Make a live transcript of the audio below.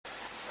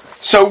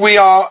So we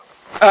are,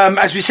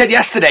 as we said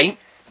yesterday,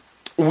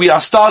 we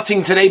are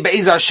starting today,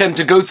 Be'ez Hashem,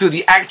 to go through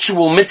the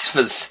actual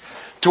mitzvahs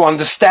to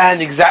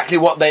understand exactly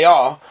what they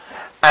are,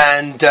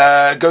 and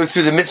go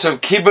through the mitzvah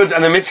of kibbud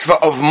and the mitzvah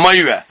of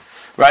moira.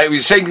 Right? We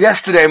were saying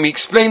yesterday, and we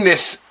explained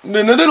this in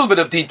a little bit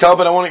of detail,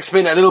 but I want to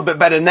explain it a little bit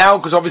better now,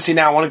 because obviously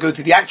now I want to go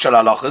through the actual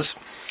halachas.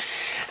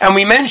 And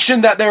we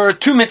mentioned that there are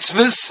two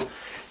mitzvahs,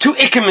 two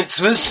ikar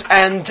mitzvahs,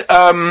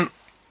 and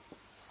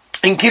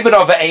in kibbud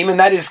of aim, and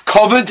that is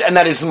covered, and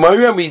that is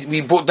moira.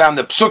 We brought down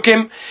the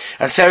psukim.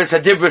 Seres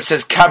Hadibra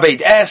says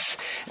kabed es,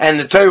 and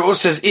the Torah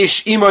also says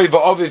ish imoy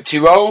va'oviv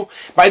tiro.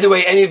 By the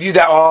way, any of you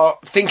that are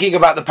thinking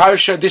about the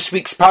parasha, this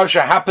week's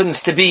parasha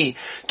happens to be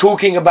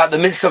talking about the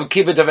mitzvah of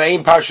kibbud of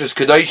aim, parashas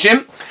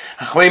kedoshim,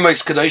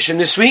 achleimos kedoshim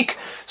this week.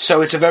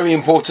 So it's a very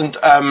important.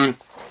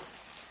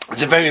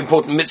 It's a very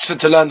important mitzvah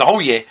to learn the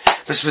whole year,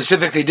 but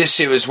specifically this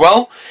year as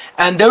well.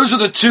 And those are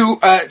the two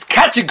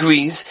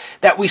categories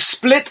that we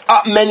split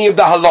up many of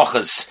the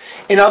halachas.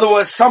 In other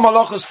words, some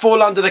halachas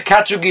fall under the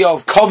category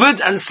of covered,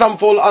 and some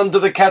fall under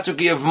the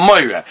category of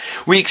moira.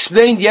 We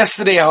explained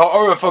yesterday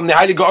ha'orah from the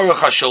Heilige Aruch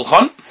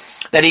HaShulchan,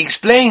 that he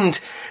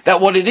explained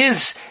that what it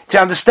is to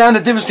understand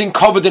the difference between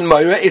covered and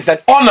moira is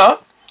that honor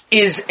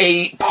is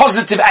a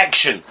positive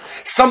action,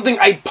 something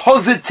I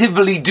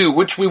positively do,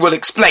 which we will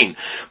explain.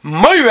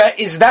 Moira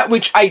is that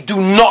which I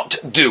do not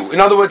do. In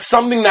other words,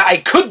 something that I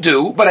could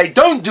do, but I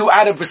don't do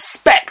out of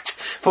respect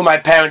for my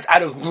parents,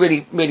 out of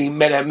really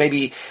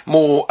maybe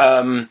more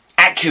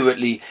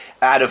accurately,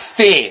 out of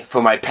fear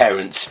for my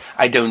parents,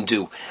 I don't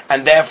do.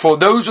 And therefore,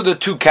 those are the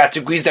two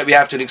categories that we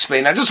have to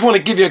explain. I just want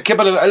to give you a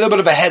little bit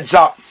of a heads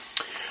up.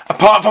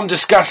 Apart from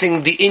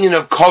discussing the inyan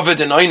of kovid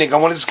and oinig, I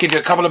want to just give you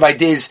a couple of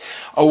ideas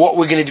of what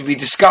we're going to be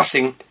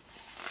discussing.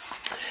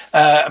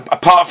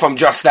 Apart from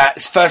just that,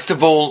 first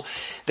of all,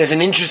 there's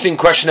an interesting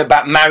question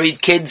about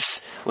married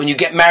kids. When you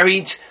get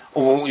married,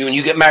 or when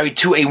you get married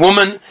to a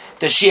woman,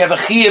 does she have a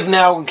chiyuv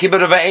now in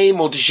kibbud of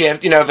aim, or does she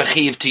have, have a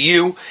chiyuv to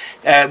you?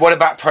 What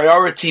about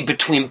priority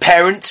between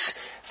parents,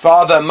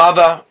 father,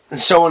 mother, and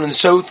so on and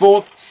so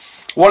forth?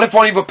 What if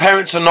one of your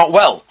parents are not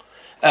well?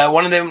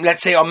 One of them,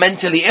 let's say, are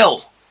mentally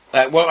ill.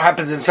 What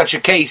happens in such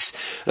a case?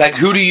 Like,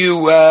 what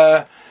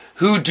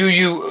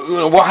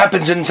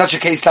happens in such a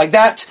case like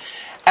that?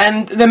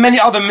 And there are many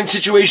other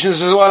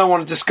situations as well I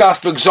want to discuss.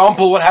 For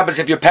example, what happens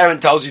if your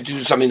parent tells you to do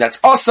something that's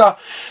osa?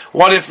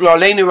 What if,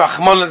 Laleinu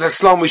Rachman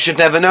al-Islam, we should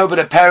never know, but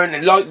a parent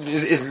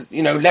is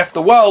left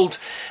the world,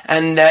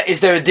 and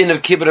is there a din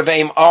of kibbud of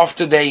aim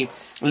after they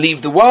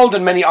leave the world,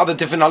 and many other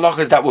different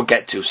halachas that we'll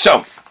get to.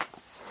 So,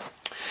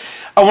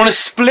 I want to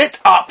split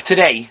up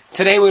today.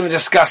 Today we're going to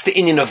discuss the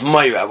inyan of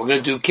moira. We're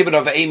going to do kibbud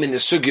of aim in the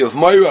sugi of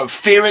moira, of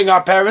fearing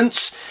our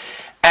parents.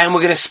 And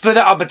we're going to split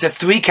it up into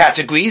three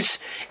categories.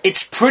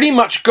 It's pretty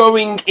much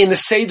going in the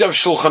Seder of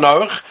Shulchan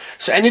Aruch.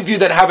 So any of you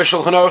that have a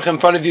Shulchan Aruch in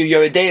front of you,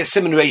 Yoredei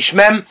Siman Reish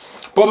Mem,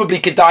 probably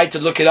could die to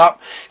look it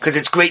up, because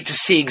it's great to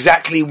see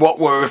exactly what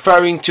we're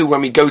referring to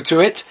when we go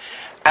to it.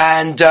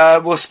 And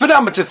we'll split it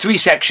up into three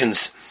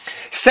sections.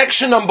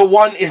 Section number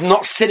 1 is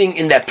not sitting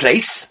in their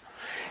place.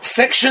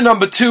 Section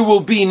number 2 will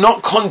be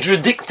not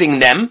contradicting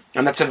them,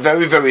 and that's a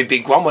very, very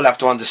big one. We'll have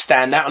to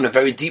understand that on a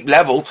very deep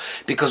level,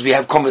 because we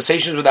have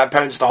conversations with our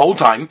parents the whole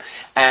time,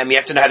 and we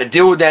have to know how to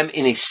deal with them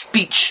in a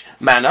speech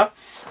manner.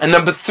 And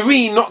number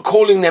 3, not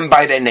calling them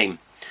by their name.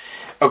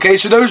 Okay,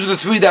 so those are the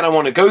 3 that I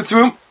want to go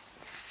through.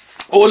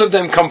 All of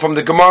them come from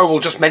the Gemara. We'll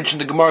just mention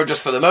the Gemara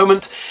just for the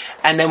moment,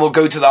 and then we'll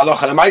go to the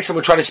Halacha L'Maisa.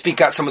 We'll try to speak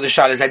out some of the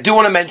shalas. I do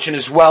want to mention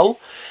as well,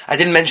 I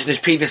didn't mention this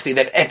previously,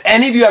 that if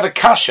any of you have a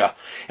kasha,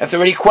 if there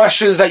are any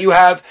questions that you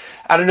have,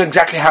 I don't know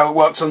exactly how it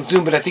works on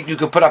Zoom, but I think you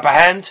could put up a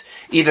hand,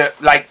 either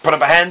put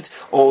up a hand,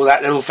 or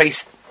that little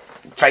face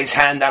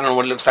hand, I don't know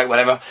what it looks like,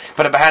 whatever.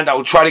 Put up a hand, I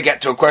will try to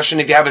get to a question.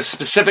 If you have a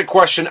specific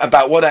question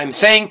about what I'm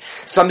saying,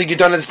 something you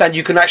don't understand,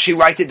 you can actually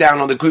write it down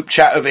on the group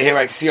chat over here.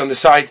 I can see on the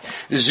side,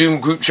 the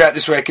Zoom group chat.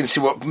 This way I can see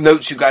what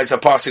notes you guys are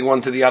passing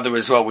one to the other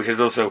as well, which is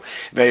also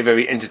very,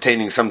 very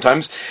entertaining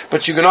sometimes.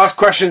 But you can ask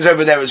questions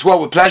over there as well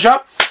with pleasure.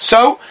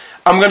 So,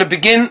 I'm going to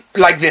begin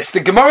like this.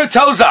 The Gemara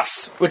tells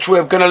us, which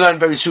we're going to learn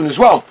very soon as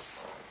well.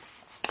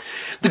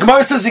 The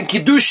Gemara says in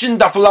Kiddushin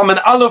Daf Lamed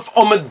Aleph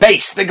Omid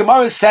Beis. The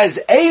Gemara says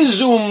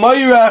Eizu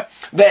Moira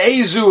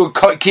ve'Eizu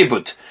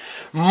Kibbud.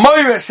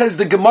 Moira, says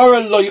the Gemara,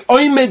 Lo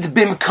Oimed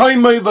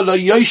Bimkoimoi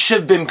ve'Lo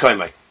Yoshev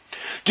Bimkoimoi.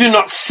 Do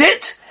not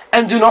sit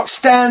and do not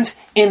stand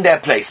in their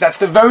place. That's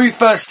the very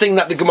first thing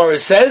that the Gemara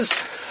says.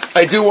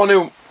 I do want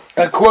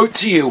to quote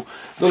to you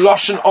the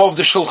Lashon of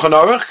the Shulchan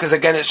Aruch, because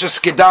again, it's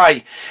just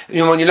Kedai.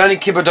 When you're learning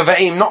Kibbud of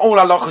Aim, not all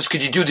halachas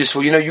could you do this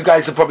for. You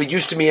guys are probably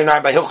used to me and I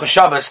by Hilchos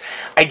Shabbos.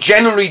 I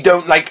generally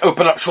don't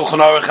open up Shulchan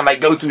Aruch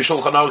and go through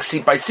Shulchan Aruch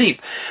seat by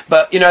seat.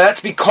 But, that's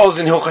because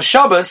in Hilchos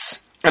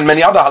Shabbos, and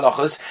many other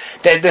halachas,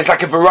 there's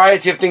a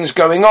variety of things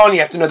going on.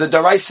 You have to know the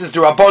Daraisas, the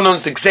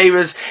Rabbanons, the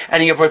Gzeiras,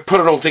 and you have to put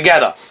it all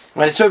together.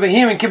 When it's over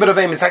here in Kibbud of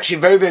Aim, it's actually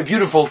very, very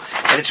beautiful,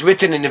 and it's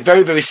written in a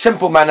very, very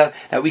simple manner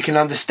that we can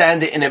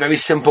understand it in a very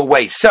simple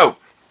way. So,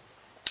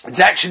 It's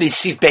actually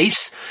Sif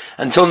Beis.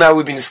 Until now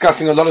we've been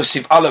discussing a lot of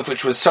Sif Aleph,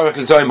 which was Sorek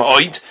L'Zoy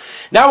Ma'oid.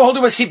 Now we're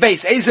holding by Sif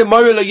Beis.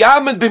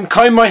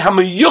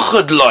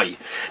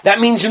 That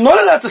means you're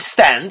not allowed to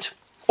stand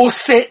or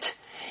sit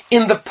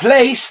in the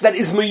place that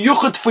is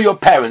meyuchad for your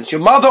parents,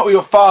 your mother or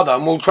your father,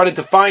 and we'll try to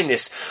define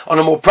this on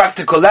a more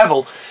practical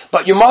level,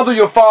 but your mother or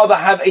your father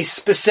have a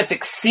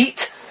specific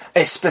seat,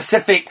 a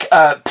specific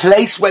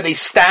place where they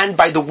stand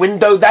by the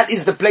window. That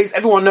is the place,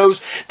 everyone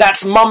knows,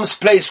 that's mum's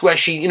place where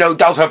she,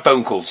 does her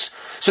phone calls.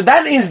 So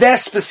that is their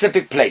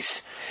specific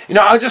place.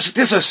 This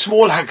is a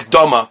small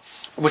hakdama,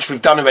 which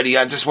we've done already.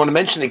 I just want to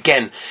mention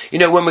again,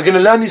 when we're going to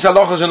learn these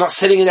halachas, we're not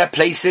sitting in their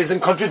places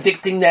and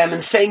contradicting them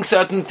and saying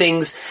certain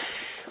things.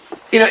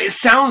 It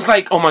sounds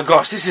like, oh my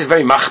gosh, this is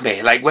very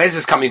machmeh. Like, where's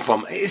this coming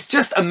from? It's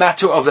just a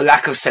matter of the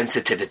lack of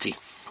sensitivity.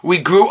 We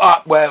grew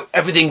up where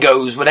everything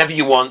goes, whatever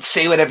you want,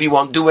 say whatever you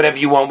want, do whatever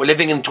you want. We're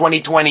living in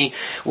 2020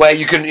 where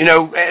you can,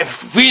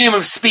 freedom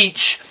of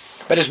speech.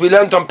 But as we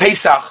learned on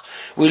Pesach,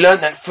 we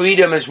learned that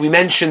freedom, as we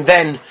mentioned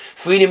then,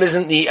 freedom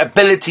isn't the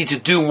ability to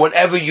do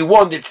whatever you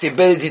want, it's the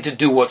ability to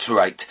do what's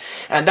right.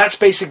 And that's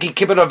basically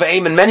kibbut of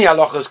aim, and many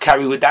halachas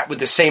carry with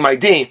the same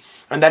idea.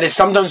 And that is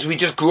sometimes we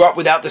just grew up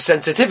without the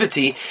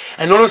sensitivity,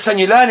 and all of a sudden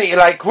you learn it, you're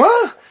like,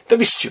 well, don't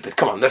be stupid,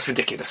 come on, that's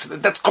ridiculous.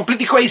 That's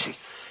completely crazy.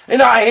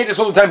 I hear this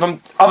all the time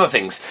from other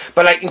things.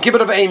 But like in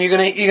kibbut of aim, we're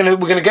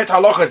gonna get to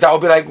halachas that will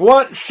be like,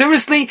 what?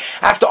 Seriously?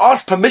 I have to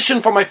ask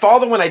permission from my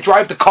father when I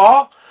drive the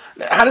car?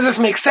 How does this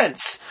make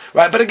sense?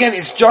 Right? But again,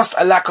 it's just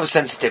a lack of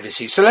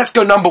sensitivity. So let's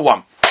go number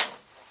one.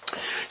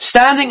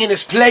 Standing in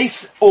his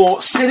place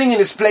or sitting in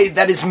his place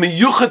that is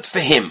meyuchat for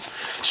him.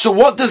 So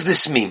what does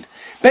this mean?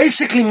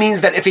 Basically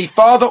means that if a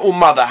father or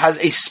mother has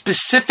a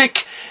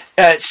specific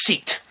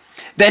seat,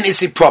 then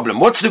it's a problem.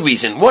 What's the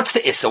reason? What's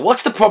the issa?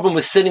 What's the problem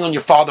with sitting on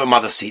your father or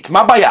mother's seat?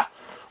 Mabaya.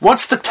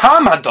 What's the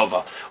tam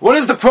hadova? What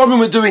is the problem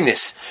with doing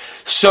this?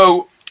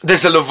 So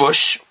there's a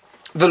lavush.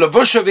 The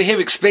lavush over here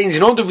explains,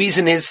 the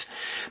reason is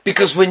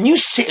because when you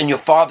sit in your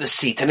father's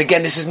seat, and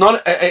again, this is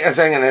not, as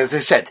I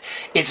said,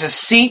 it's a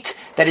seat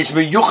that is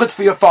meyuchat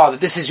for your father.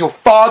 This is your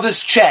father's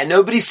chair.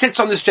 Nobody sits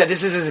on this chair.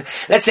 This is,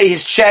 let's say,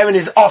 his chair in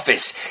his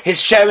office,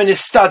 his chair in his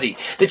study,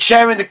 the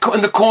chair in the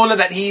corner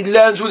that he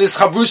learns with his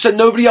chavrusa.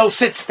 Nobody else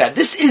sits there.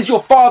 This is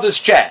your father's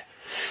chair.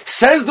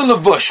 Says the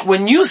lavush,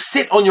 when you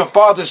sit on your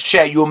father's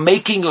chair, you're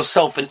making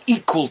yourself an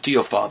equal to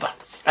your father.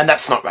 And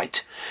that's not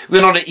right.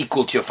 We're not an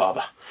equal to your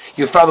father.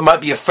 Your father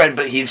might be a friend,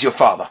 but he's your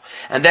father.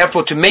 And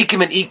therefore, to make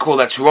him an equal,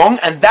 that's wrong.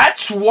 And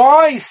that's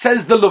why,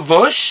 says the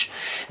Lavush,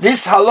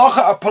 this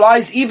halacha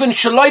applies even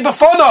shalai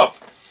b'fonov.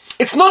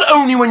 It's not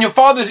only when your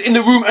father's in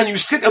the room and you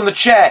sit on the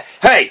chair,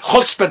 hey,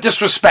 chutzpah,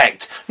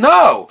 disrespect.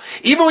 No.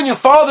 Even when your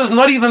father's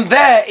not even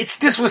there, it's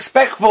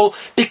disrespectful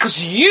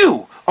because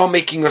you are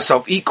making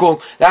yourself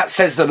equal. That,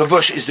 says the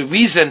Lavush, is the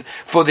reason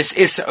for this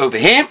issa over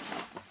here.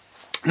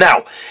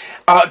 Now,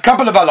 a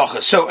couple of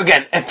halachas. So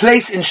again, a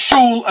place in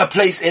shul, a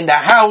place in the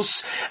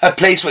house, a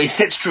place where he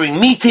sits during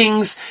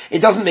meetings. It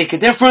doesn't make a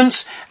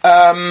difference.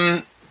 That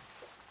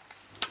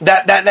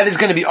is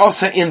going to be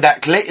also in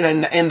that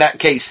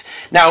case.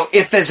 Now,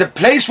 if there's a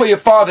place where your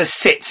father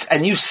sits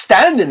and you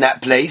stand in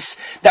that place,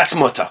 that's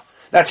mutter.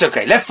 That's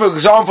okay. Let, for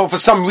example, for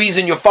some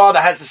reason your father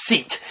has a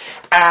seat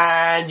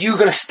and you're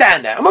going to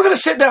stand there. I'm not going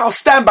to sit there. I'll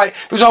stand by.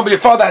 For example, your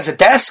father has a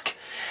desk.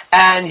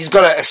 And he's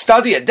got a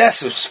study, a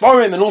desk of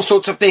Sforim and all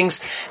sorts of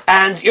things.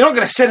 And you're not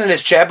going to sit in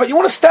his chair, but you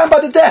want to stand by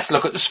the desk,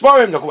 look at the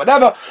Sforim, look at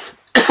whatever.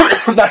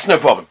 That's no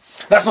problem.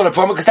 That's not a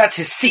problem because that's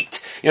his seat.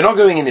 You're not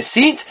going in his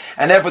seat,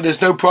 and therefore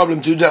there's no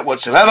problem to do that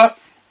whatsoever.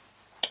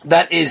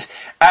 That is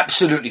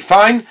absolutely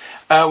fine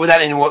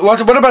without any... What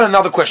about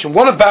another question?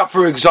 What about,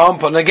 for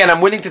example, and again,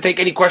 I'm willing to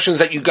take any questions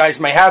that you guys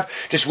may have.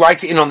 Just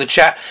write it in on the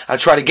chat. I'll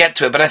try to get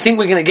to it. But I think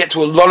we're going to get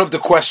to a lot of the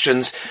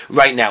questions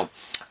right now.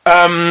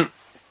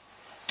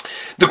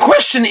 The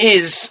question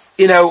is,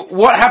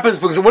 what happens,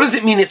 for example, what does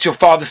it mean it's your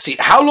father's seat?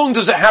 How long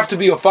does it have to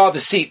be your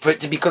father's seat for it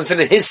to be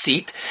considered his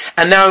seat?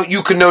 And now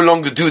you can no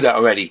longer do that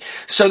already.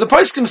 So the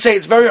poskim say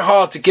it's very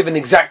hard to give an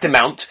exact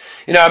amount.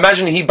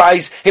 Imagine he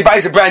buys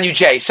a brand new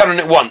chair, sat on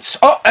it once.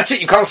 Oh, that's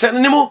it, you can't sit on it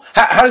anymore?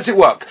 How does it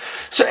work?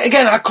 So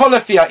again,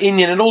 hakolafia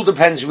Indian, it all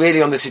depends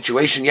really on the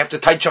situation. You have to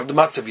touch up the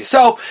matzav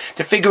yourself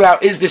to figure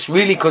out, is this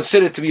really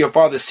considered to be your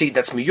father's seat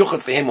that's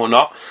miyuchat for him or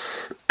not?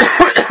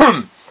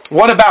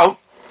 What about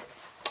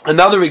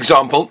another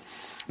example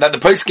that the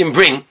poskim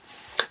bring,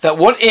 that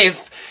what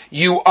if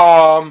you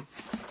are,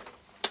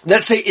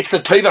 let's say it's the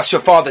tovas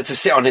your father to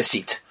sit on his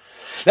seat.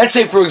 Let's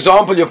say, for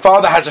example, your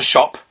father has a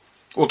shop.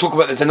 We'll talk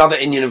about, there's another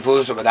Indian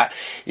influence over that.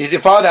 Your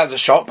father has a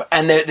shop,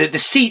 and the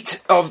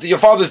seat of your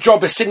father's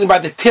job is sitting by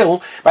the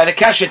till, by the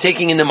cashier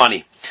taking in the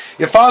money.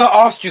 Your father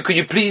asked you, could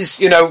you please,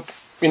 to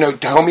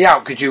help me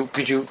out? Could you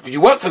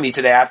work for me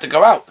today? I have to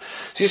go out.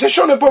 So you say,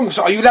 sure, no problem.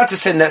 So are you allowed to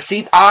sit in that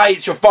seat?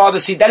 It's your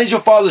father's seat. That is your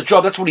father's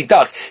job. That's what he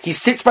does. He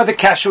sits by the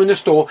cashier in the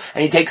store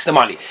and he takes the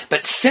money.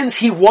 But since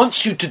he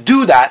wants you to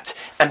do that,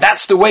 and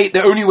that's the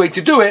only way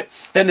to do it,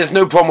 then there's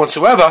no problem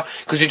whatsoever,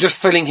 because you're just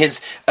filling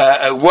his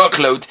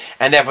workload,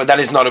 and therefore that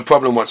is not a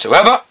problem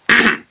whatsoever.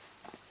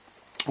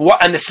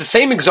 And it's the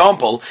same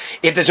example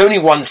if there's only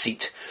one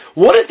seat.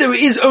 What if there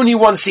is only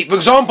one seat? For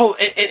example,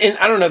 he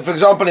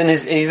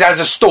has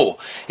a store,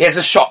 he has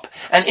a shop,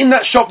 and in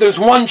that shop there's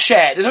one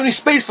chair, there's only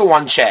space for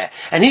one chair,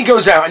 and he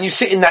goes out and you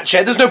sit in that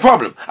chair, there's no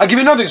problem. I'll give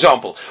you another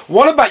example.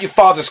 What about your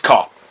father's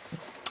car?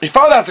 Your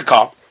father has a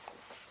car,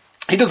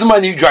 he doesn't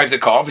mind that you drive the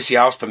car, obviously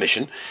you ask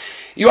permission.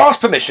 You ask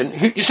permission,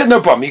 you said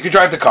no problem, you can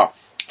drive the car.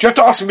 Do you have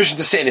to ask permission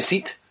to sit in a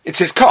seat? It's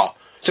his car.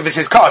 So if it's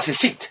his car, it's his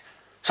seat.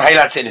 So how are you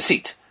allowed to sit in a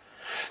seat?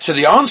 So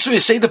the answer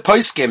is, say the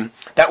poskim,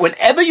 that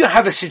whenever you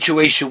have a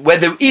situation where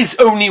there is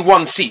only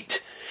one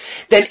seat,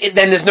 then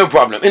there's no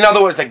problem. In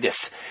other words, like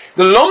this.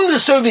 The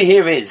lomdus over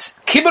here is,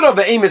 kibbut of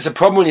the aim is a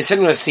problem when you're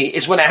sitting on a seat,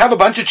 is when I have a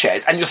bunch of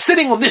chairs, and you're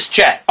sitting on this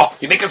chair. Oh,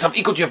 you make yourself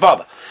equal to your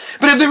father.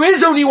 But if there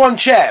is only one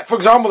chair, for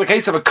example, the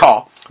case of a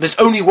car, there's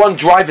only one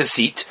driver's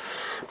seat,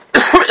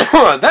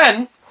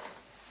 then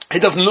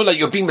it doesn't look like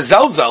you're being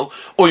mezalzel,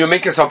 or you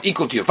make yourself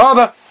equal to your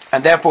father,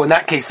 and therefore in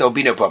that case there'll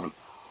be no problem.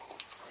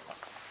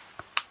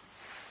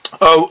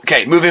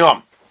 Okay, moving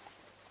on.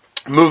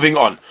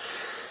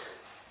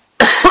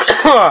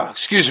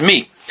 Excuse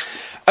me.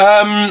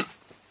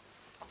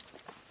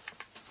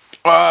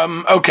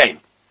 Okay.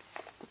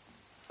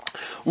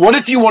 What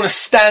if you want to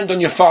stand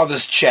on your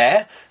father's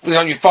chair? For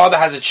example, your father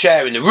has a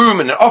chair in the room,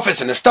 in an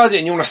office, in a study,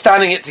 and you want to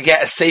stand on it to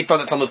get a sefer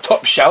that's on the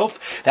top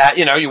shelf that,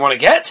 you want to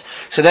get.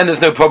 So then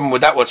there's no problem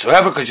with that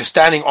whatsoever, because you're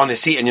standing on a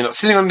seat and you're not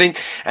sitting on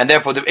anything, and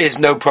therefore there is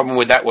no problem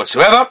with that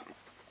whatsoever.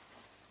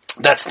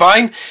 That's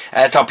fine.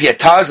 It's al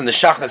piyataz and the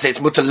shach that say it's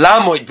mutar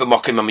lamoid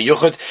b'mokim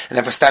hamiyuchad, and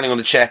therefore standing on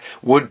the chair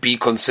would be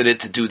considered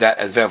to do that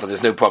as well.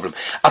 There's no problem.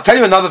 I'll tell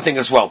you another thing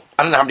as well.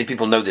 I don't know how many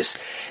people know this.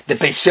 The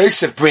Beis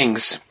Yosef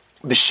brings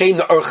b'shem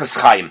the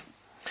Orchos Chaim,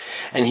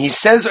 and he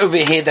says over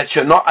here that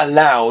you're not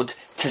allowed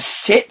to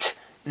sit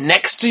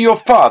next to your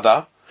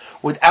father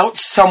without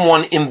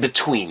someone in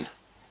between.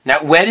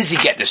 Now, where does he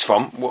get this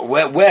from?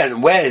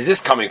 Where is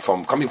this coming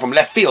from? Coming from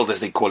left field, as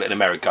they call it in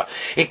America.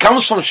 It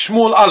comes from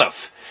Shmuel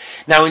Aleph.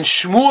 Now in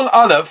Shmuel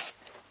Aleph,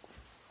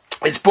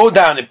 it's brought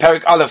down in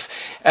Perik Aleph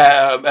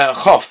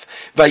Chof.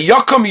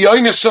 Vayokom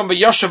Yonason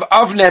v'Yoshev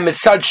Avner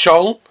mitzad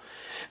Shaul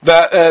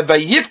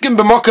v'Yivkim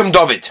b'mokem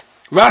David.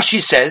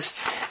 Rashi says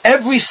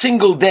every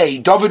single day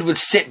David would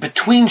sit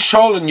between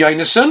Shaul and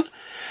Yonason,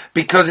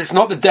 because it's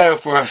not the derech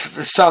for a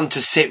son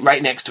to sit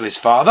right next to his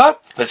father.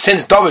 But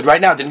since David right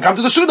now didn't come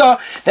to the Suda,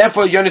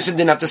 therefore Yonason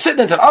didn't have to sit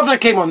there until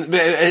Avner came on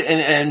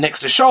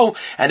next to Shaul,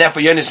 and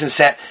therefore Yonason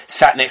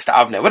sat next to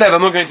Avner. Whatever,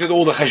 I'm not going through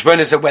all the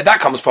cheshbonis of where that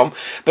comes from,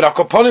 but our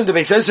Koponim, the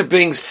Beis Yosef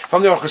brings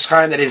from the Orchos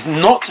Chaim that is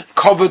not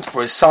covered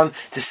for a son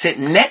to sit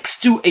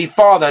next to a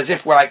father as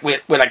if we're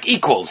like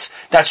equals.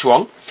 That's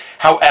wrong.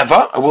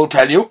 However, I will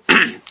tell you,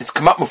 it's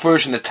come up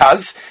mufurish in the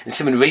Taz, in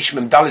Simon Reish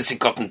Mem Dalet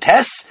Sikot and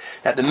Tes,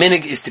 that the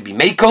minig is to be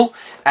mekel,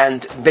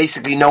 and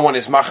basically no one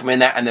is machmir in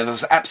that, and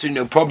there's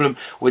absolutely no problem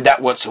with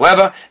that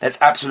whatsoever. That's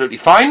absolutely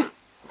fine.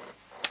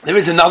 There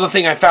is another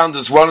thing I found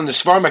as well in the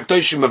Svarim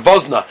Akdoshim of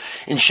Vosna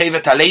in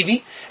Shevet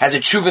HaLevi, has a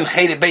Tshuvan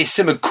Cheder Beis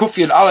Simon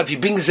Kufiyad Aleph. He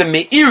brings a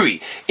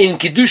Meiri in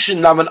Kiddushin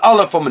Laman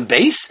Aleph on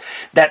base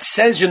that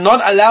says you're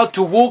not allowed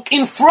to walk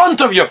in front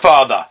of your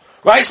father.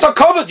 Right? It's not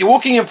covered. You're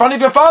walking in front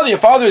of your father. Your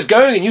father is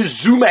going and you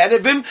zoom ahead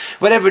of him,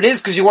 whatever it is,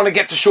 because you want to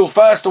get to shul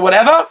first or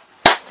whatever.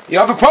 You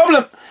have a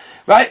problem.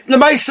 Right?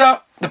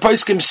 L'maisa, the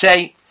poskim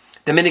say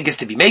the minig is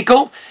to be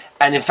mekel.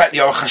 And in fact, the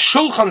Aruch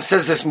HaShulchan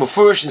says this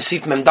mufurish and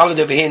Sif Mem Daled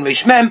over here in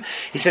Reish Mem.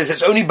 He says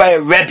it's only by a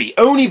Rebbe.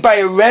 Only by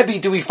a Rebbe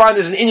do we find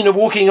there's an Indian of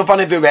walking in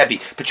front of your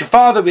Rebbe. But your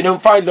father, we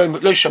don't find lo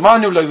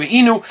shamanu, lo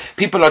re'inu.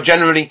 People are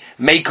generally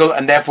mekel,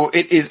 and therefore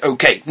it is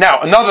okay. Now,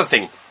 another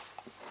thing.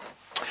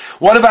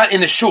 What about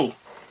in the shul?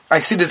 I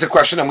see there's a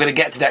question. I'm going to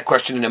get to that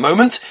question in a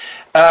moment.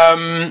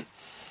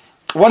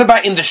 What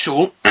about in the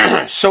shul?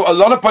 So a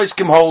lot of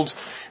poskim hold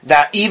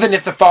that even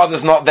if the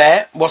father's not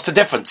there, what's the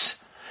difference?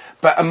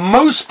 But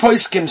most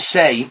poskim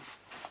say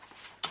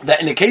that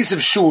in the case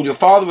of shul, your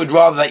father would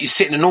rather that you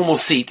sit in a normal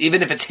seat,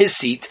 even if it's his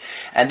seat,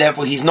 and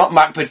therefore he's not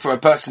makpid for a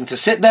person to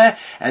sit there,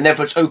 and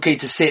therefore it's okay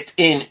to sit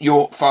in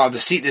your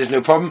father's seat. There's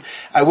no problem.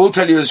 I will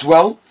tell you as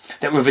well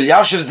that Rav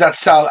Elyashiv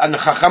Zatzal and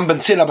Chacham Ben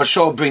Tzila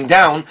Bashor bring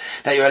down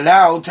that you're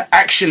allowed to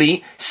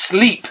actually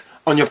sleep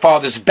on your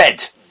father's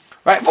bed.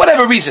 Right? For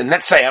whatever reason,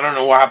 let's say, I don't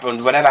know what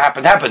happened, whatever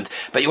happened,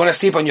 but you want to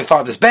sleep on your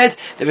father's bed,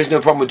 there is no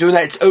problem with doing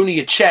that. It's only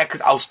a chair, because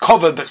I was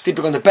covered, but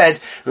sleeping on the bed,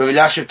 Rav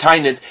Elyashiv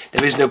Tainid,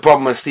 there is no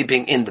problem with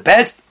sleeping in the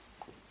bed.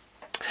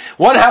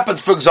 What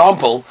happens, for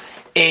example,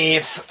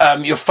 if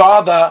your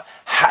father,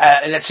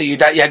 let's say you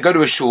go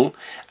to a shul,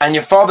 and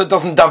your father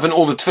doesn't daven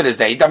all the tefillahs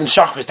there, he daven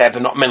shachris there,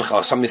 but not mincha,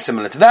 or something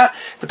similar to that,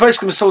 the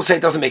poskim will still say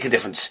it doesn't make a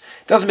difference.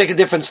 It doesn't make a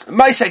difference.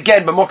 Maisa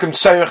again, but mokim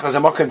tzorich, there's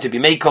a mokim to be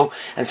mekel,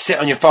 and sit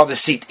on your father's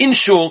seat in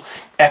shul,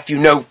 if you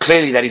know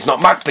clearly that he's not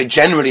makpid.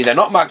 Generally they're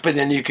not makpid,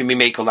 then you can be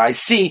mekel. I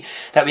see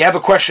that we have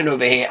a question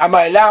over here. Am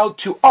I allowed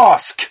to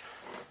ask,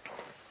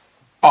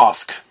 I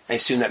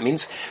assume that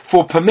means,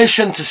 for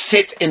permission to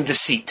sit in the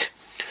seat?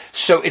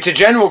 So it's a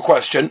general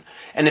question.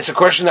 and it's a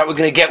question that we're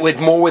going to get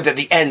more with at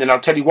the end, and I'll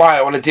tell you why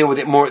I want to deal with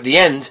it more at the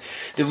end.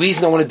 The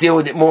reason I want to deal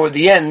with it more at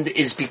the end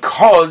is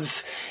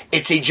because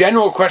it's a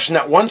general question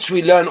that once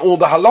we learn all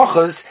the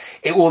halachas,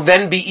 it will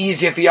then be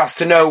easier for us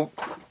to know,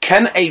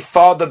 can a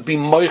father be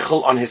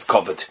moichel on his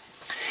covet?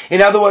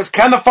 In other words,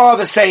 can the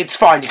father say, it's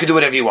fine, you can do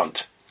whatever you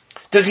want?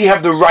 Does he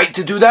have the right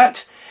to do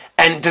that?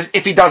 And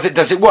if he does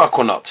it work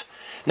or not?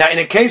 Now, in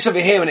a case over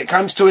here, when it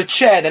comes to a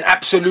chair, then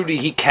absolutely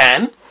he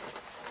can.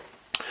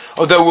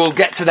 Although we'll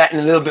get to that in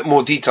a little bit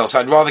more detail, so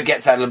I'd rather get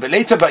to that a little bit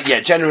later, but yeah,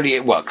 generally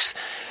it works.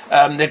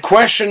 The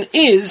question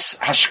is,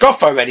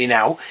 hashkafa already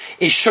now,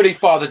 is should a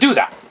father do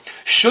that?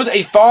 Should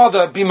a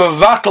father be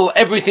mavatal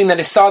everything that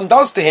his son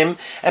does to him,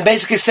 and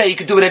basically say, you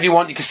can do whatever you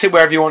want, you can sit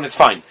wherever you want, it's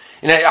fine?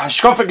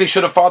 Hashkafically,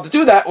 should a father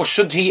do that, or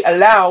should he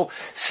allow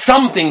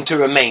something to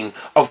remain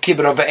of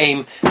kibbud of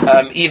aim,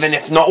 even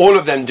if not all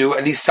of them do,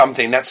 at least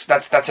something? That's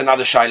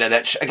another shaila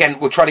that, again,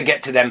 we'll try to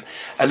get to them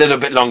a little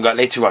bit longer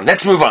later on.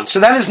 Let's move on. So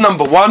that is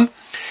number one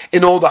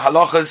in all the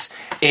halachas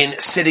in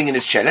sitting in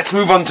his chair. Let's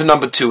move on to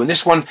number two. And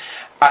this one,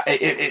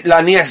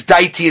 Lanias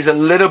Daiti, is a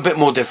little bit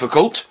more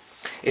difficult.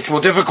 It's more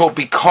difficult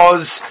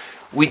because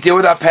we deal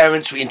with our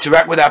parents, we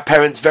interact with our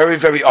parents very,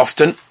 very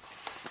often.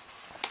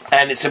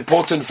 And it's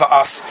important for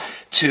us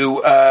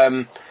to,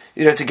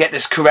 to get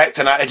this correct.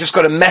 And I just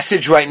got a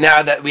message right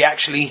now that we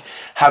actually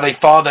have a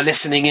father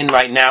listening in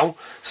right now.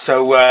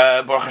 So,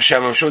 Baruch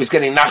Hashem, I'm sure he's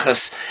getting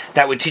nachas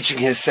that we're teaching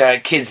his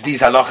kids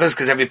these halachas,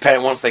 because every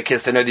parent wants their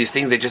kids to know these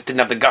things. They just didn't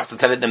have the guts to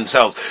tell it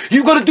themselves.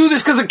 You've got to do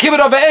this because of kibbud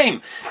of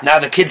aim. Now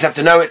the kids have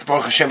to know it.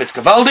 Baruch Hashem, it's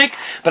gavaldik.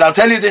 But I'll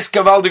tell you this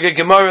gavaldik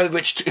Gemara,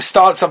 which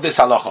starts off this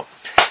halacha.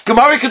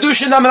 Gemara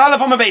Kedushin Namen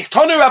Aleph on base.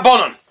 Tonu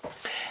Rabbanon.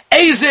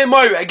 Eze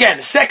Moira. Again,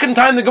 second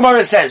time the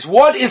Gemara says,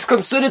 what is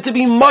considered to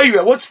be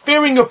Moira? What's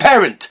fearing your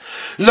parent?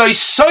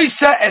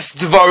 Loisoisa es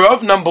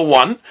dvarov, number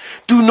one.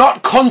 Do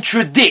not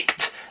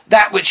contradict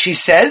that which he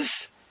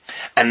says.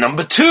 And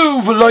number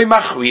two, v'loi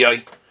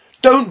machriyoi.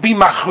 Don't be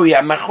machriya.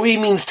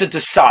 Machriya means to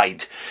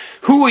decide.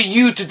 Who are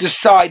you to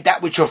decide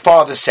that which your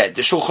father said?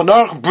 The Shulchan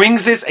Aruch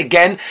brings this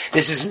again.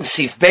 This is in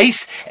Sif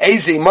Beis.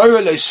 Eze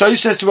moira lo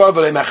soises dvarov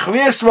lo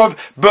machriyes dvarov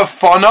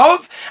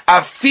b'fonov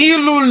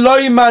afilu lo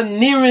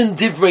manirin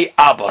divrei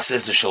Abba,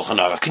 says the Shulchan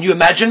Aruch. Can you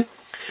imagine?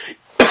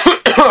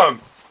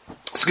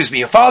 Excuse me.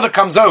 Your father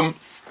comes home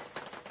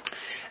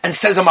and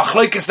says a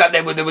machlokes that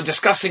they were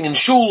discussing in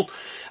shul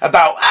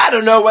about, I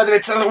don't know whether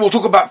it's, we'll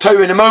talk about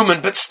Torah in a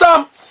moment, but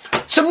some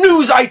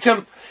news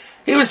item.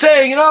 He was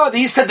saying,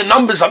 he said the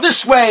numbers are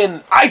this way,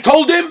 and I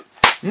told him,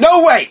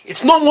 no way,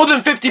 it's not more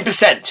than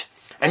 50%.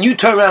 And you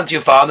turn around to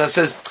your father and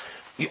says,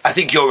 I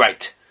think you're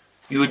right.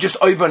 You were just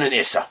over on an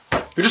Issa.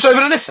 You're just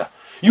over on an Issa.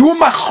 You were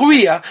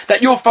machriya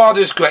that your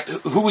father is correct.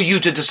 Who are you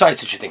to decide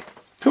such a thing?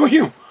 Who are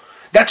you?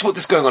 That's what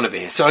is going on over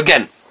here. So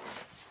again,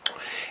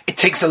 it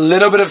takes a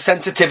little bit of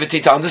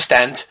sensitivity to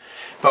understand,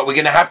 but we're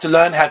going to have to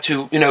learn how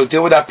to,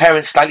 deal with our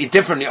parents slightly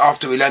differently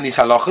after we learn these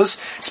halachas,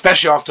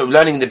 especially after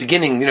learning in the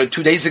beginning,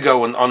 2 days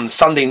ago on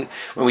Sunday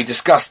when we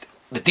discussed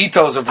the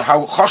details of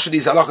how choshev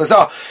these halachas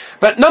are.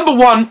 But number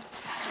one,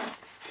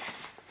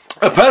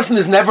 a person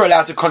is never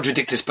allowed to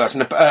contradict his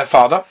person,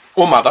 father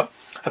or mother.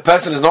 A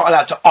person is not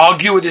allowed to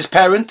argue with his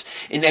parent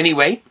in any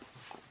way.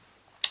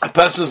 A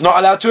person is not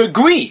allowed to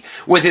agree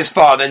with his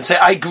father and say,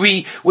 I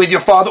agree with your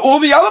father or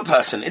the other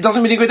person. It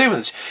doesn't make a great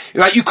difference.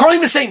 Right? You can't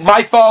even say,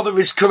 my father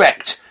is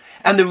correct.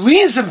 And the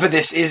reason for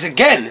this is,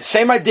 again,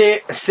 same idea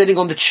as sitting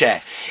on the chair.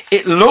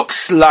 It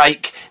looks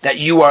like that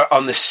you are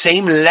on the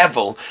same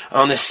level,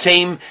 on the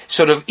same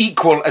sort of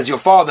equal as your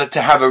father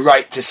to have a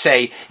right to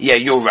say, yeah,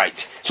 you're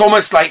right. It's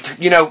almost like,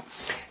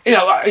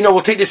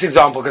 we'll take this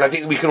example because I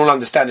think we can all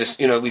understand this.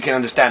 We can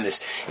understand this.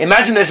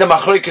 Imagine there's a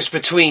machlokes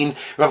between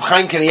Reb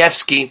Chaim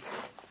Kanievsky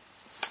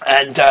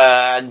and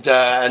I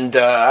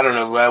don't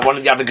know, one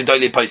of the other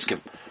Gedolei Poskim.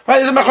 Right,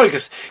 there's a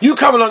machlokes. You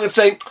come along and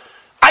say,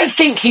 I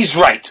think he's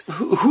right.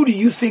 Who do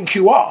you think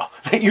you are?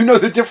 You know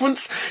the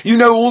difference? You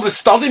know all the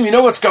stadim? You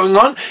know what's going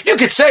on? You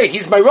could say,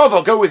 he's my Rav,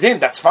 I'll go with him,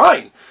 that's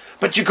fine.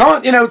 But you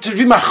can't, to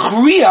be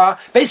machriya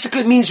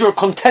basically means you're a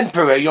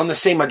contemporary, you're on the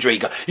same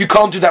madriga. You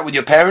can't do that with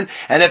your parent,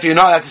 and therefore you're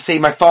not allowed to say,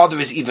 my father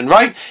is even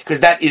right, because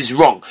that is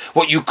wrong.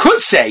 What you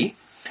could say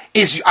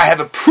is, I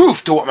have a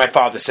proof to what my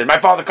father said. My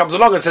father comes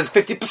along and says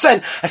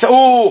 50%. I say,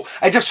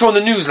 I just saw on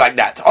the news like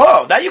that.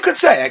 Oh, that you could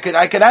say. I could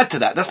add to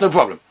that. That's no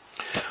problem.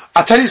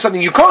 I'll tell you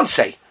something you can't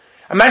say.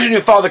 Imagine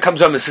your father comes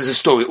home and says a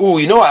story.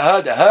 I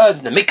heard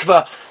in the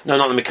mikveh. No,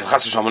 not the mikveh.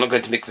 Chas v'shalom, I'm not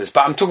going to mikvehs.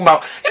 But I'm talking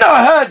about,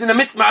 I heard in the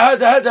mitzvah, I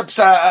heard a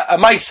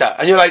maisa.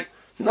 And you're like,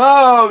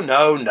 no,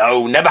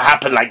 never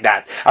happened like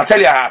that. I'll tell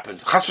you how it happened.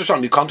 Chas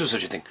v'shalom, you can't do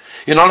such a thing.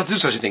 You're not allowed to do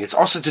such a thing. It's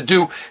also to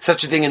do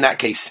such a thing in that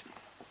case.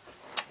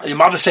 Your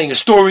mother's saying a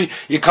story,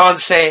 you can't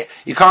say,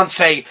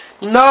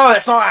 no,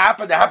 that's not what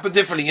happened, it happened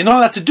differently. You're not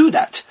allowed to do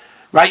that.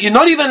 Right? You're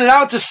not even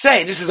allowed to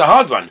say, this is a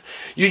hard one.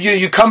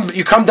 You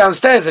come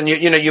downstairs and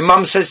your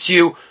mum says to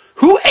you,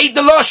 who ate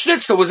the last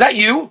schnitzel? Was that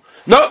you?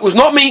 No, it was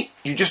not me.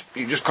 You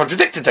just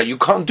contradicted her. You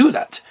can't do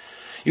that.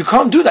 You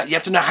can't do that. You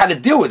have to know how to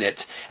deal with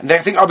it. And I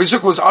think Rabbi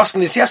Zucker was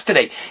asking this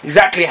yesterday.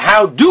 Exactly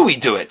how do we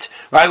do it?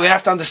 Right? We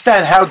have to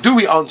understand how do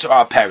we answer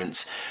our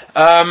parents.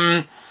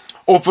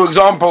 Or for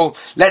example,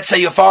 let's say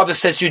your father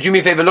says to you, do me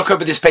a favor, look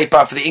over this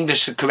paper for the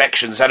English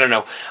corrections. I don't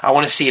know. I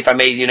want to see if I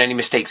made any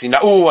mistakes.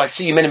 Oh, I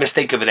see you made a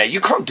mistake over there.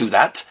 You can't do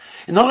that.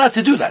 You're not allowed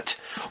to do that.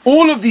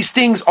 All of these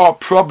things are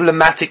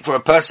problematic for a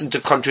person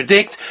to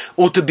contradict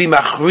or to be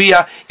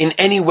machriya in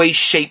any way,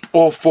 shape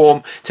or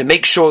form to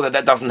make sure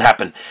that doesn't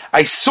happen.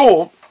 I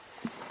saw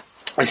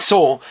Rav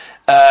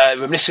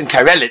Nissim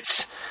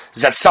Karelitz,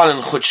 Zatzal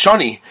and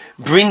Chutshani,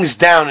 brings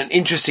down an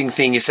interesting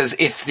thing. He says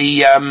if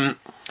the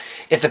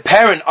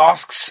parent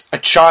asks a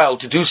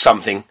child to do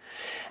something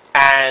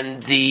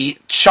and the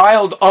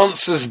child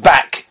answers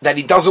back that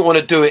he doesn't want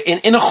to do it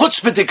in a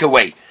chutzpahdik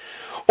way,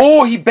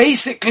 or he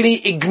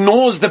basically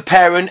ignores the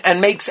parent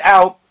and makes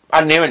out, I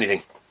didn't hear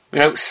anything.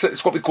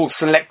 It's what we call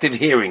selective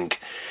hearing.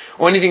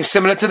 Or anything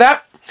similar to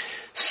that.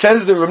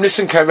 Says the Rav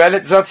Nissim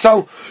Karelitz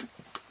Zatzal,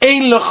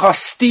 Ein lecha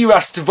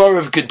stiras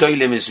dvorav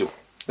gedolim izu.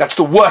 That's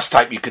the worst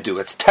type you could do.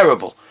 That's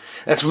terrible.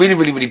 That's really,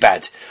 really, really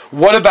bad.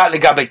 What about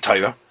legabei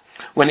Torah?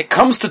 When it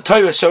comes to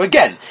Torah, so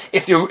again,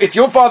 if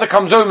your father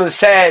comes over and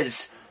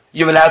says,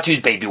 you're allowed to use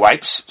baby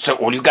wipes, so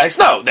all you guys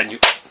know, then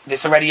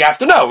this already you have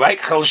to know, right?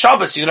 Chol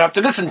Shabbos, you don't have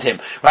to listen to him,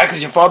 right?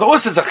 Because your father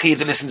also is a chiyuv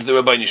to listen to the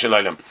Rabbeinu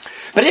Shalom.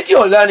 But if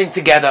you're learning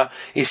together,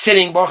 you're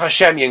sitting, Baruch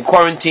Hashem, you're in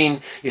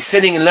quarantine, you're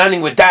sitting and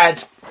learning with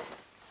dad,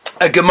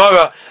 a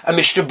Gemara, a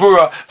Mishnah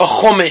Berurah, a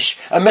Chumash,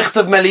 a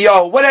Mechtav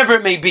Meliyahu, whatever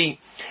it may be,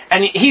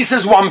 and he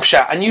says one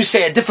pshat, and you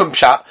say a different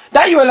pshat,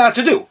 that you're allowed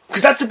to do.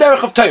 Because that's the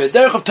derech of Torah. The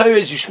derech of Torah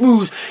is you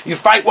schmooze, you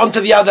fight one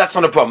to the other, that's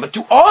not a problem. But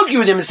to argue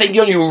with him and say,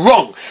 you're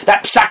wrong,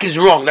 that psak is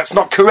wrong, that's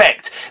not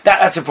correct,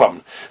 that's a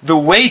problem. The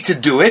way to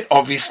do it,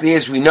 obviously,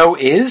 as we know,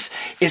 is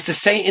to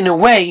say in a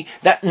way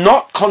that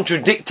not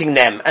contradicting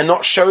them and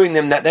not showing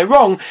them that they're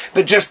wrong,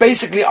 but just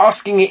basically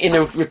asking it in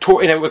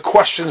a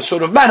question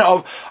sort of manner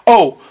of,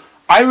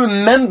 I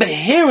remember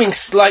hearing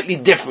slightly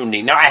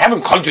differently. Now, I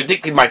haven't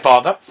contradicted my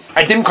father.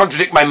 I didn't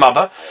contradict my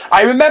mother.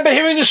 I remember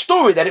hearing the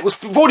story that it was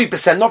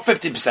 40%, not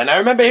 50%. I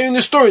remember hearing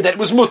the story that it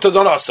was mutar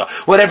don asa,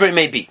 whatever it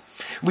may be.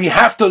 We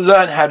have to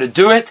learn how to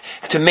do it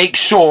to make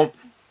sure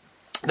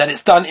that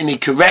it's done in a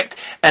correct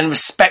and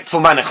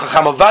respectful manner.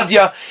 Chacham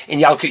Ovadia in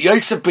Yalkut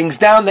Yosef brings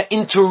down that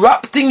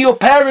interrupting your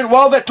parent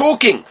while they're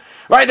talking.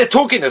 Right? They're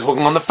talking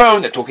on the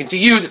phone, they're talking to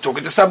you, they're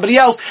talking to somebody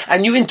else,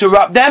 and you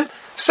interrupt them.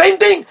 Same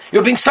thing.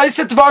 You're being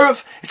Saisat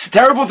Dvarav. It's a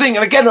terrible thing.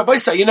 And again, Rabbi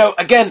Say,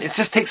 again, it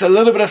just takes a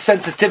little bit of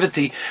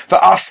sensitivity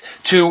for us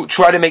to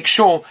try to make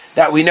sure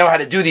that we know how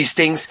to do these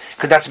things,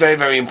 because that's very,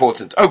 very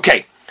important.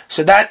 Okay.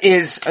 So that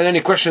is,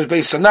 any questions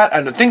based on that?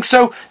 I don't think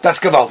so. That's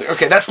Gavaldi.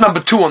 Okay, that's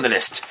number 2 on the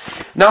list.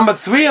 Number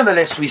 3 on the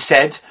list, we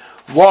said,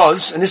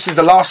 was, and this is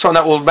the last one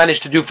that we'll manage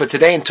to do for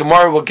today, and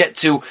tomorrow we'll get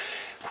to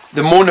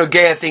the more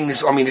Nogea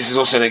things. I mean, this is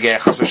also Nogea,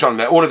 Chas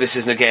v'Shalom, all of this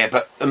is Nogea,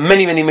 but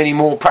many, many, many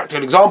more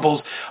practical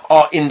examples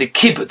are in the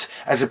Kibbut,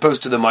 as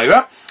opposed to the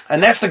Moira.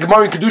 And that's the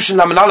Gemara in Kedushin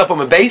Laman Aleph on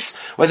the base,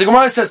 where the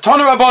Gemara says,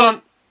 Tana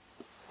Rabbanon,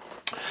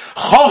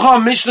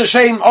 Chocham Mishnah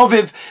Shem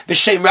Oviv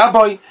V'Shem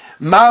Rabbi,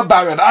 Ma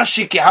Bar Rav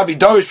Ashi Ki Havi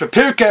Dorish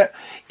V'Pirke,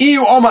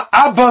 Iyu Oma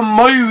Abba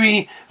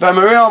Moiri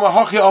V'Amarei Oma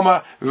Hochi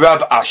Oma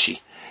Rav Ashi.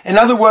 In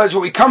other words,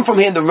 what we come from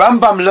here, and the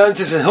Rambam learns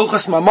this in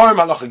Hilchas Mamorim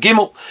Halacha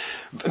Gimel,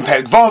 in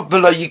Perek Vav,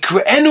 V'lo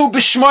Yikre'enu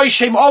B'Shmoi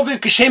Shem Oviv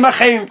K'Shem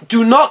Achim.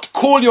 Do not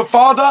call your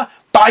father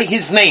by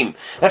his name.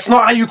 That's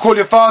not how you call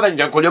your father, and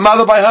you don't call your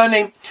mother by her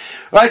name.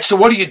 Right? So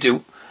what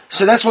do?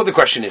 So that's what the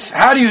question is.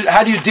 How do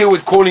you deal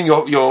with calling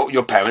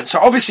your parents? So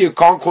obviously you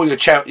can't call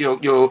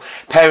your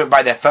parent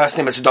by their first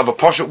name as a Dava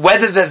Posha,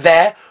 whether they're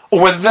there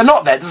or whether they're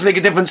not there. It doesn't make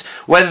a difference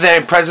whether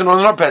they're present or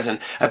not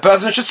present. A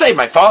person should say,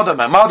 my father,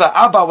 my mother,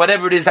 Abba,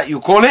 whatever it is that you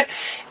call it.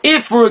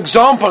 If, for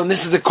example, and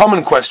this is a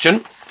common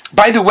question,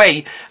 by the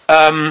way,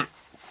 the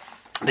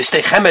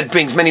Shtei Chemed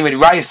brings many, many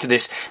rayas to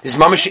this. This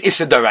Mamash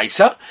Issa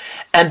Daraisa.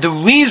 And the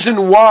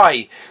reason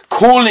why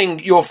calling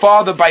your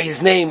father by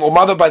his name or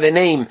mother by their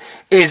name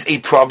is a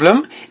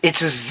problem,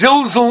 it's a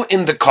zilzul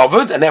in the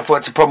covered, and therefore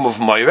it's a problem of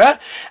Moira,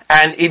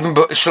 and even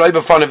Shaloi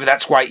B'Fanav,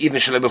 that's why even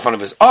Shaloi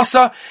B'Fanav is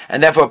Asa,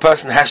 and therefore a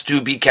person has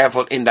to be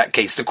careful in that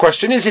case. The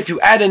question is, if you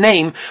add a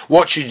name,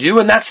 what should you do?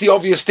 And that's the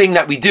obvious thing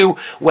that we do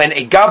when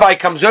a Gabbai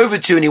comes over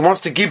to you and he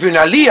wants to give you an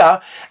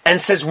aliyah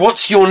and says,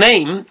 what's your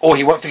name? Or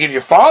he wants to give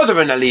your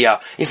father an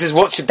aliyah. He says,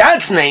 what's your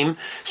dad's name?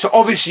 So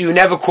obviously you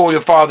never call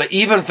your father,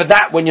 even for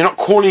that, when you're not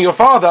calling your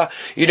father,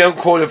 you don't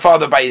call your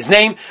father by his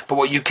name, but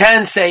what you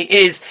can say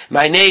is,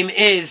 my name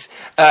is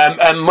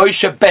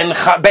Moshe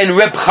ben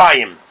Reb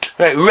Chaim.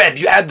 Right, Reb,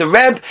 you add the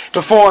Reb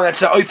before,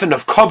 that's an oifen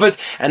of covered,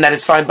 and that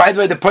is fine. By the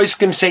way, the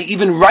poskim say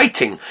even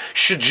writing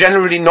should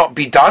generally not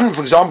be done.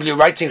 For example, you're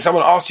writing,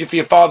 someone asks you for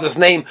your father's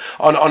name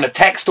on a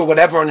text or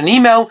whatever, on an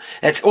email,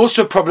 that's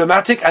also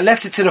problematic,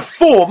 unless it's in a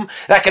form,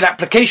 like an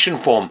application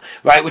form,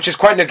 right, which is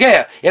quite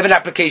nagea. You have an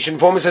application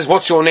form, it says,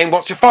 what's your name,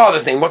 what's your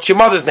father's name, what's your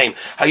mother's name,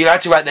 how you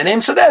like to write their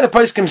name. So there, the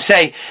poskim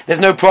say, there's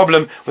no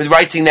problem with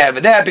writing there over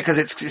there, because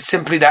it's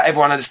simply that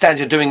everyone understands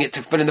you're doing it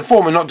to fill in the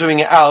form, and not doing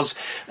it as,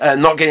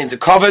 not getting into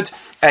covered.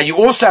 And you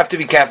also have to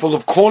be careful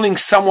of calling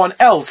someone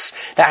else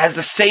that has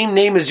the same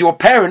name as your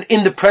parent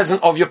in the presence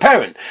of your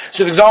parent.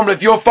 So, for example,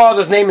 if your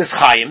father's name is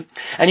Chaim,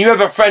 and you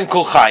have a friend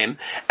called Chaim,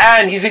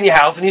 and he's in your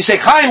house, and you say,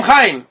 Chaim,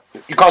 Chaim,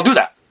 you can't do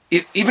that.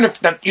 Even if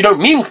that you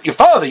don't mean your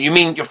father, you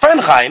mean your friend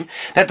Chaim,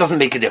 that doesn't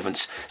make a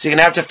difference. So you're going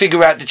to have to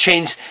figure out to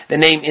change the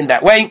name in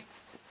that way,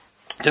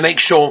 to make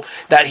sure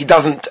that he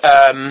doesn't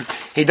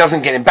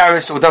get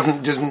embarrassed or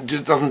doesn't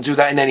do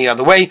that in any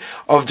other way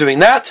of doing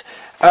that.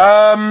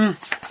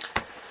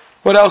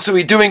 What else are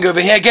we doing over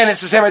here? Again,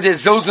 it's the same idea.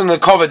 Zilzal the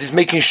covered is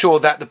making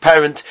sure that the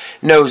parent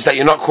knows that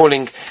you're not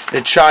calling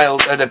the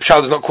child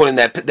is not calling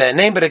their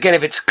name. But again,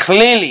 if it's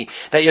clearly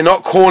that you're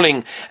not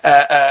calling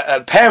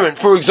a parent,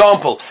 for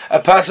example, a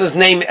person's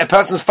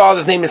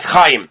father's name is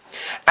Chaim,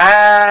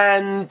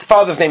 and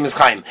father's name is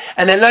Chaim,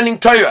 and they're learning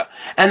Torah,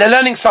 and they're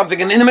learning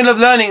something, and in the middle of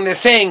learning, they're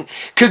saying,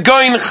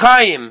 Kegoin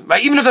Chaim,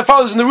 right? Even if the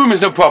father's in the room,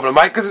 is no problem,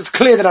 right? Because it's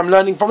clear that I'm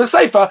learning from a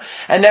sefer,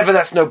 and never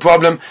that's no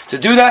problem to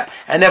do that,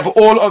 and never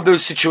all of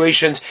those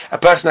situations, a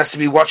person has to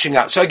be watching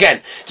out. So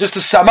again, just to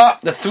sum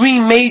up, the three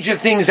major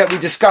things that we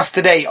discussed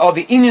today are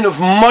the inyan of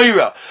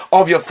Moira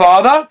of your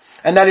father,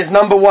 and that is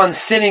number one,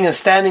 sitting and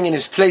standing in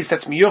his place,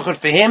 that's miyuchad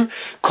for him,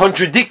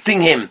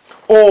 contradicting him,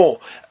 or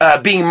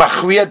being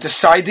machriya,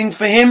 deciding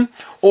for him,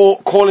 or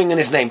calling in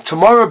his name.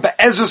 Tomorrow,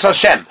 Be'ezus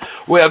Hashem,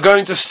 we are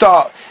going to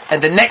start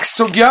at the next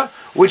sugya,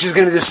 which is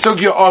going to be the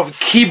sugya of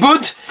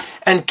kibud,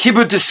 and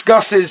kibud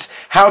discusses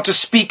how to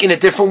speak in a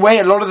different way.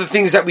 A lot of the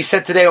things that we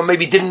said today, or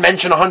maybe didn't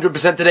mention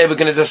 100% today, we're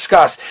going to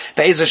discuss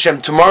Be'ezus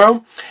Hashem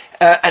tomorrow.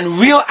 And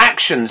real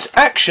action,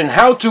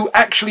 how to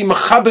actually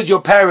mechabed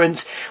your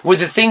parents with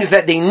the things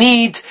that they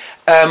need.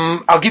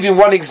 I'll give you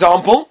one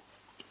example.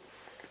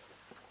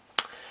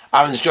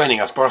 Aaron's joining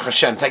us, Baruch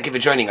Hashem, thank you for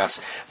joining us.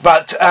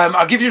 But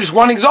I'll give you just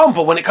one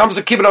example when it comes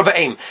to kibbutz over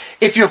aim.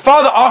 If your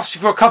father asks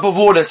you for a cup of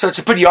water, so it's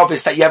pretty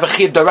obvious that you have a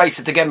chiyuv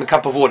d'oraisa to get him a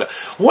cup of water.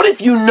 What if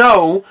you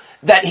know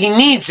that he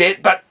needs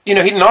it, but he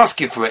didn't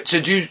ask you for it? So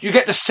do you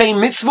get the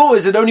same mitzvah, or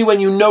is it only when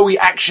you know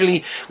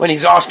when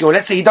he's asking, or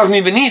let's say he doesn't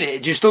even need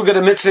it, do you still get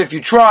a mitzvah if you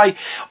try?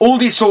 All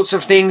these sorts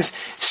of things.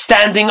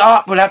 Standing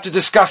up, we'll have to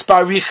discuss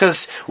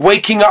barichas,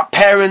 waking up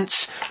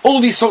parents, all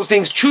these sorts of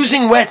things,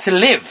 choosing where to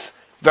live.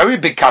 Very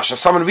big kasha.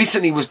 Someone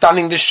recently was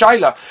dunning this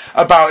shaila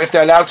about if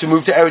they're allowed to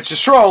move to Eretz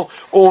Yisrael,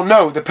 or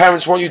no, the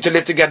parents want you to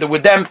live together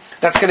with them.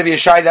 That's going to be a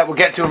shaila that we'll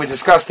get to when we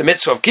discuss the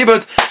mitzvah of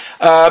kibbutz.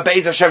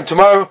 Be'ez Hashem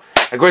tomorrow.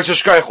 A great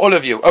shkoyach, all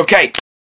of you. Okay.